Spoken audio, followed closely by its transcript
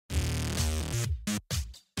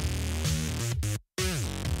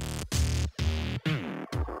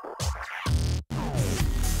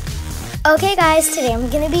Okay, guys, today I'm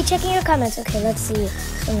gonna be checking your comments. Okay, let's see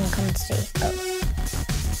some of the comments today. Oh,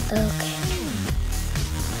 okay.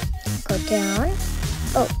 Go down.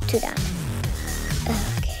 Oh, 2 down.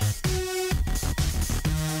 Okay.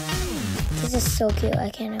 This is so cute.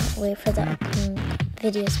 I cannot wait for the upcoming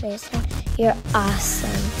videos very soon. You're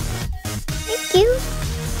awesome. Thank you.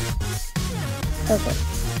 Okay.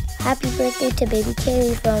 Happy birthday to baby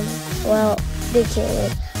Kaylee from, well, big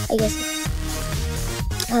Kaylee, I guess.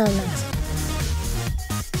 Nice.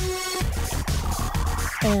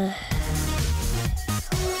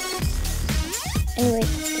 Anyway,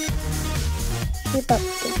 keep up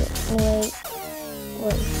the good. Anyway,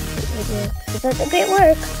 what is the video? Keep up the great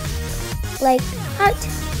work. Like heart.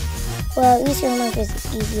 Well, at least your homework is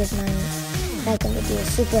easy as mine. That can be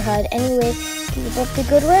super hard. Anyway, keep up the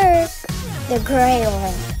good work. The great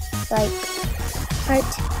work. Like heart.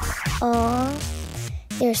 Aww,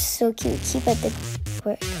 they're so cute. Keep up the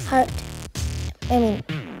work. Heart. I mean,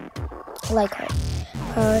 like heart.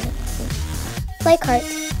 Hard. Like heart.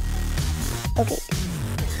 Okay.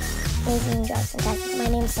 Amazing job, fantastic. My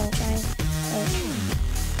name's Sunshine.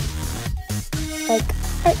 Like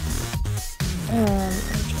heart. I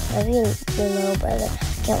love you, your little brother.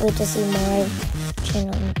 Can't wait to see more of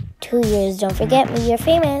channel in 2 years. Don't forget me. You're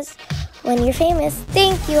famous. When you're famous,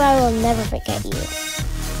 thank you. I will never forget you.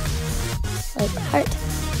 Like heart.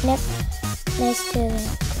 Nice to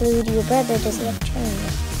include your brother. Does he have channel?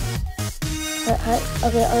 Heart.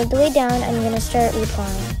 Okay, all the way down, I'm gonna start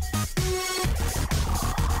replying.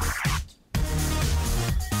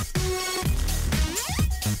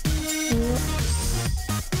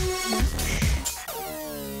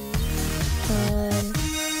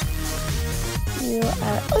 You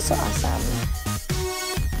are also awesome.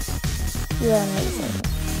 You are amazing.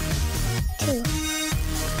 2.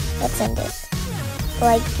 Let's end it.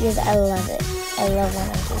 Like, because I love it. I love when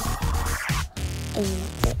I do.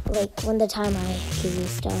 Like, when the time I give you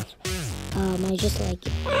stuff, I just like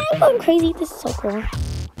it. I'm going crazy. This is so cool.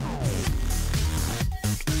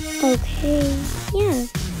 Okay, yeah.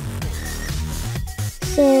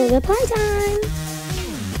 So, reply time.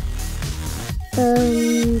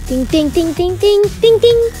 Ding, ding, ding, ding, ding, ding,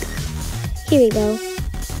 ding. Here we go.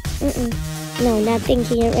 No, not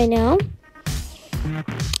thinking it right now.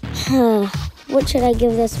 What should I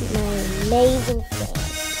give this my amazing fan?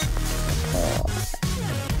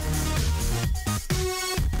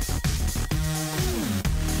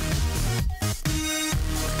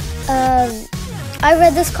 I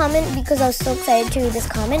read this comment because I was so excited to read this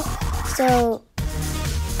comment. So,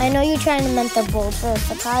 I know you're trying to meant the bold for a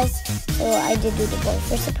surprise. So, I did do the bold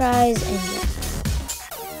for surprise. And yeah.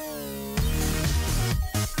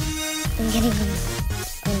 I'm getting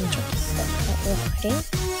let me check this stuff recording.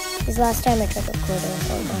 Because last time I tried to record it was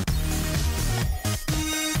horrible.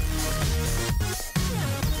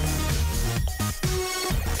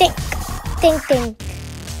 Think.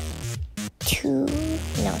 2,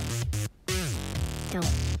 no.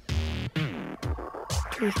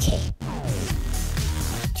 2K.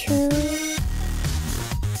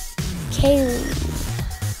 2K.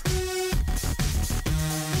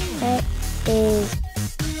 That is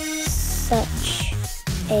such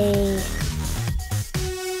a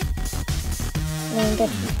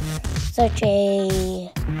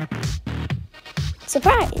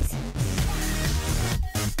surprise.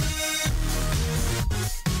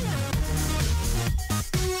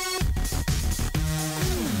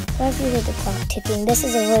 So if you hear the clock ticking, this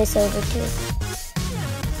is a voiceover too.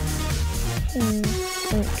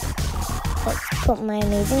 Let's put my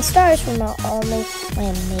amazing stars from all my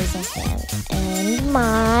amazing fans and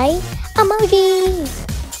my emojis.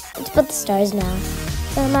 Let's put the stars now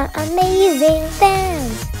for my amazing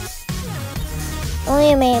fans.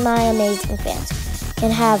 Only my amazing fans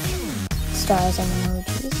can have stars and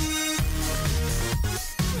emojis.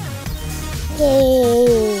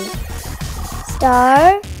 Yay!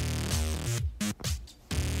 Star.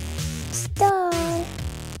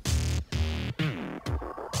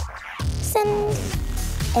 Send.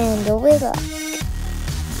 And we like.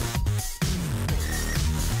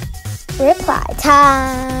 Reply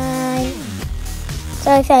time.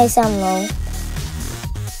 Sorry if I sound low.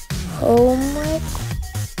 Homework.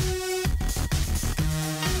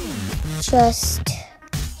 Just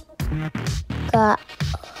got.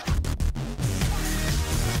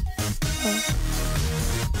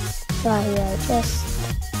 Right here, I just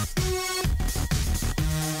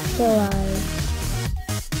realized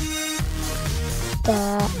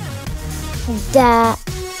that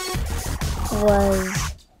was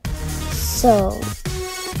so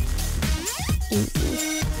easy.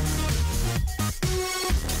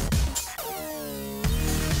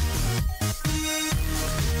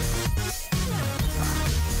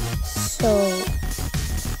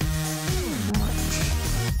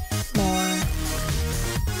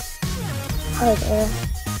 Oh, there.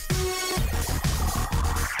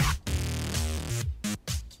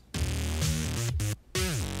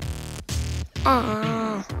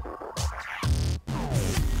 Ah.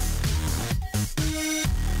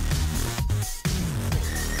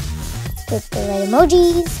 Let's pick the right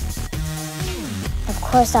emojis. Of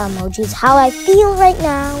course, our emojis. How I feel right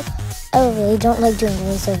now. I really don't like doing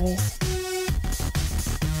voiceovers.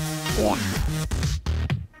 Yeah.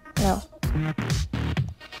 No.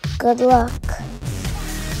 Good luck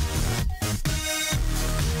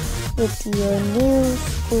with your new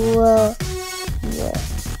school year.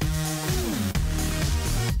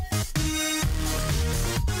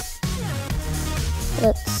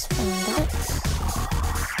 Let's find out.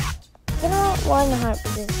 You know what? Why not?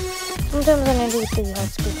 Because sometimes when I do 3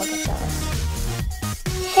 hearts, people get jealous.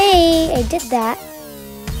 Hey, I did that.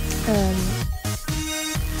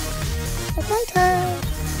 Reply time.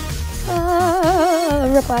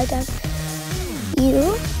 Reply time.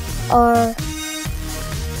 You are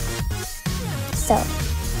so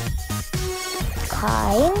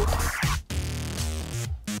kind.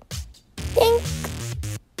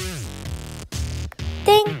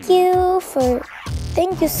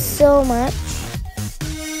 Thank you so much.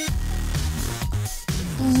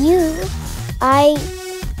 I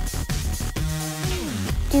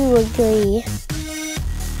do agree.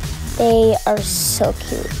 They are so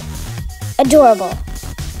cute. Adorable.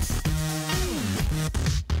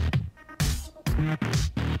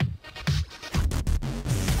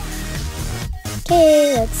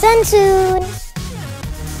 Okay, let's send soon.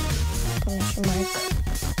 Exclamation mark.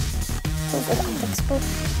 Over the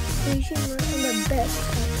exclamation mark on the best.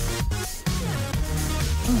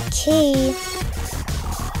 Okay.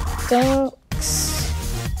 Thanks.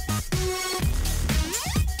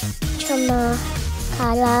 Chama.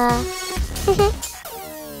 Kala.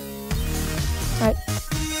 Heart.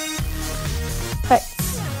 Hearts.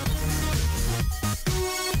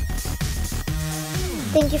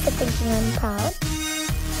 Thank you for thinking I'm proud.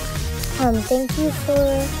 Thank you for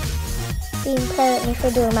being proud of me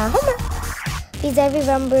for doing my homework. Because I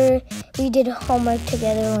remember we did homework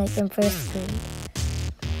together like in 1st grade.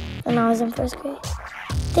 When I was in 1st grade.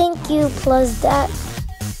 Thank you, plus that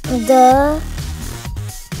the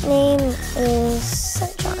name is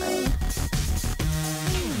Sunshine.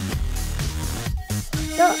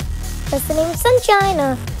 No, that's the name Sunshine.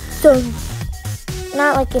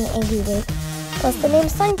 Not like an angry way. Plus the name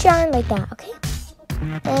Sunshine like that, okay?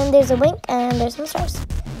 And there's a wink and there's some stars.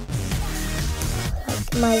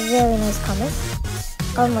 Like my very nice comment.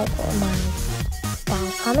 Unlike all my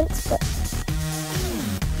bad comments, but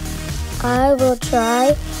I will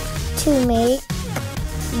try to make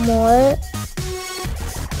more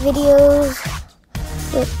videos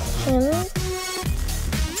with him,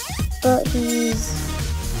 but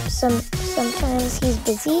sometimes he's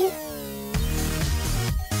busy.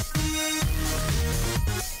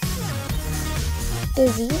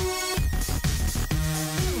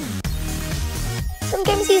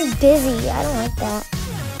 Sometimes he's busy. I don't like that.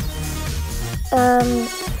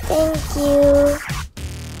 Thank you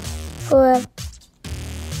for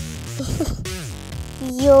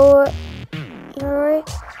your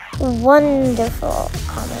wonderful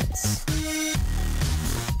comments.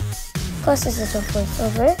 Of course, this is a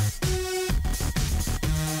voiceover,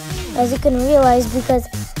 as you can realize, because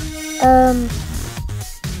how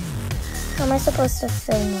am I supposed to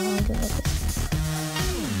film while I'm doing this?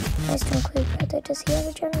 Nice to include further. Does he have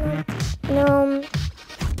a general?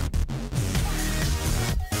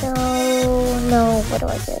 No, what do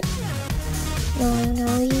I get? No,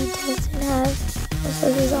 he doesn't have. So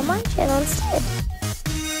he's on my channel instead.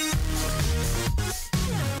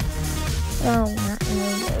 No, not no.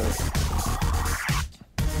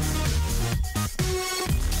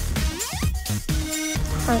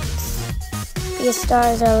 Hearts. These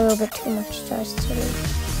stars are a little bit too much stars today.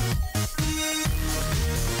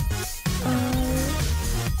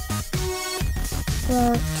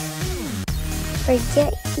 Won't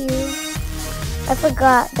forget you. I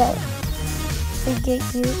forgot that. Forget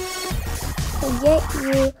you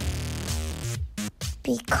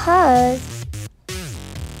because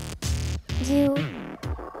you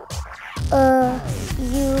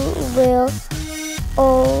will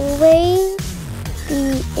always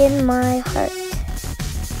be in my heart.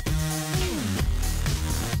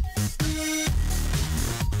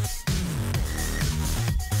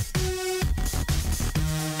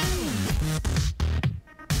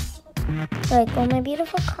 Like all my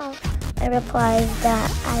beautiful comments and replies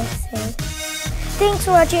that I say. Thanks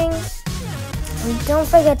for watching. And don't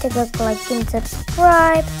forget to click like and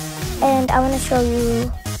subscribe. And I want to show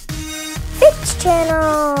you Fitz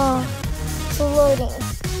channel. It's loading.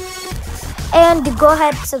 And go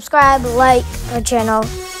ahead, subscribe, like our channel.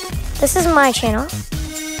 This is my channel.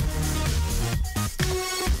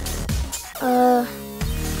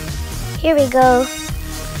 Here we go.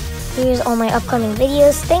 Here's all my upcoming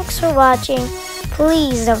videos. Thanks for watching.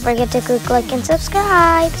 Please don't forget to click like and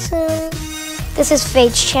subscribe soon. This is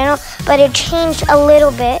Faith's channel, but it changed a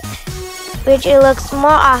little bit, which it looks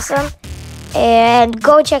more awesome. And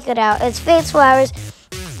go check it out. It's Faith's Flowers.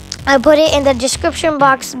 I put it in the description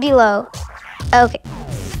box below. Okay.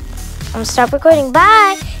 I'm gonna stop recording.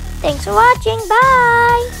 Bye. Thanks for watching.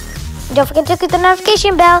 Bye. Don't forget to click the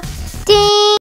notification bell. Ding.